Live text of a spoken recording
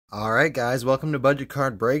Alright guys, welcome to Budget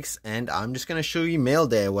Card Breaks, and I'm just going to show you mail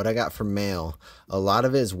day, what I got from mail. A lot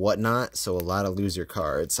of it is whatnot, so a lot of loser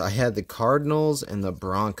cards. I had the Cardinals and the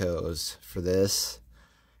Broncos for this,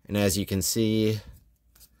 and as you can see,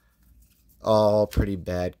 all pretty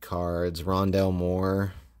bad cards. Rondell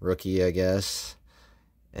Moore, rookie I guess,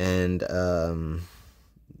 and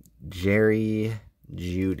Jerry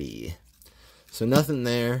Jeudy. So nothing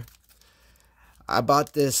there. I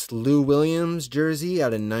bought this Lou Williams jersey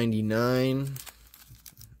out of 99.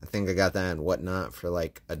 I think I got that in Whatnot for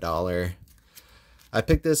like $1. I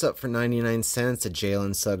picked this up for 99 cents, a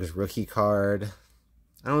Jalen Suggs rookie card.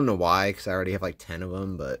 I don't know why, because I already have like 10 of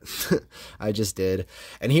them, but I just did.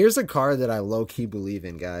 And here's a card that I low-key believe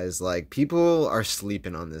in, guys. Like, people are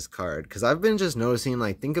sleeping on this card, because I've been just noticing,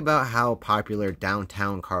 like, think about how popular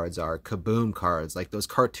downtown cards are, Kaboom cards, like those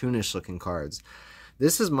cartoonish-looking cards.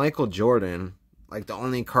 This is Michael Jordan, like the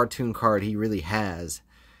only cartoon card he really has,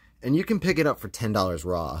 and you can pick it up for $10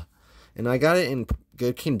 raw. And I got it in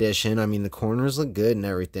good condition. I mean, the corners look good and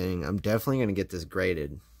everything. I'm definitely going to get this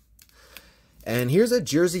graded. And here's a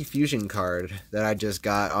Jersey Fusion card that I just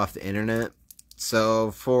got off the internet.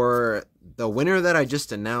 So for the winner that I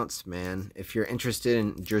just announced, man, if you're interested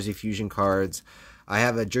in Jersey Fusion cards, I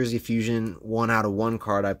have a Jersey Fusion 1 out of 1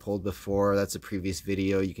 card I pulled before. That's a previous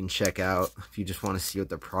video you can check out if you just want to see what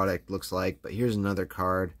the product looks like. But here's another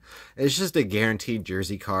card. It's just a guaranteed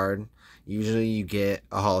Jersey card. Usually you get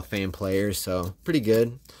a Hall of Fame player, so pretty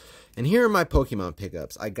good. And here are my Pokemon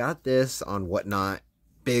pickups. I got this on Whatnot.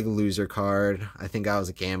 Big loser card. I think I was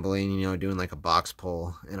gambling, doing like a box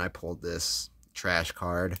pull, and I pulled this trash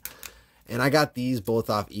card. And I got these both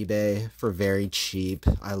off eBay for very cheap.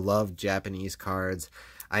 I love Japanese cards.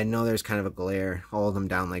 I know there's kind of a glare, hold them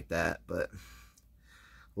down like that, but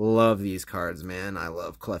love these cards, man. I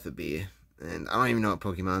love Clefairy. And I don't even know what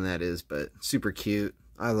Pokemon that is, but super cute.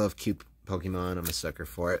 I love cute Pokemon. I'm a sucker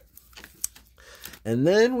for it. And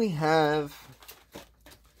then we have,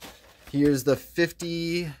 here's the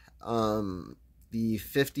 50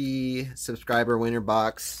 subscriber winner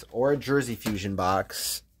box, or a Jersey Fusion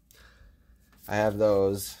box. I have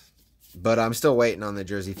those, but I'm still waiting on the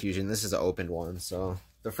Jersey Fusion. This is an opened one, so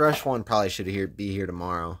the fresh one probably should be here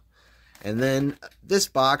tomorrow. And then this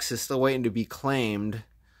box is still waiting to be claimed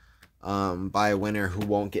by a winner who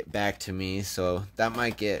won't get back to me, so that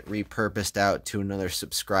might get repurposed out to another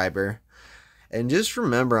subscriber. And just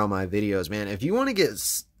remember on my videos, man, if you want to get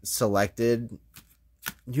selected,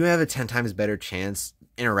 you have a 10 times better chance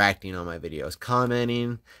interacting on my videos,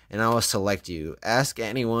 commenting, and I will select you. Ask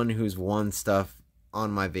anyone who's won stuff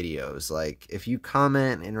on my videos. Like, if you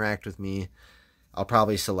comment and interact with me, I'll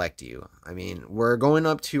probably select you. I mean, we're going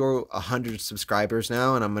up to 100 subscribers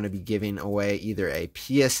now, and I'm going to be giving away either a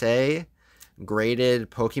PSA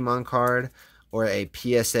graded Pokemon card or a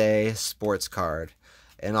PSA sports card.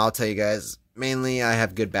 And I'll tell you guys, mainly I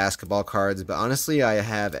have good basketball cards, but honestly I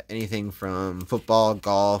have anything from football,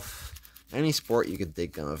 golf, any sport you could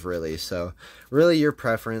think of, really. So really your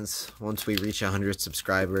preference once we reach 100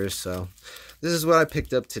 subscribers. So this is what I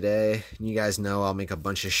picked up today. You guys know I'll make a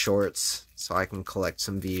bunch of shorts so I can collect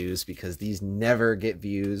some views, because these never get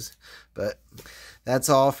views. But that's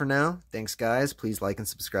all for now. Thanks guys. Please like and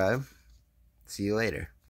subscribe. See you later.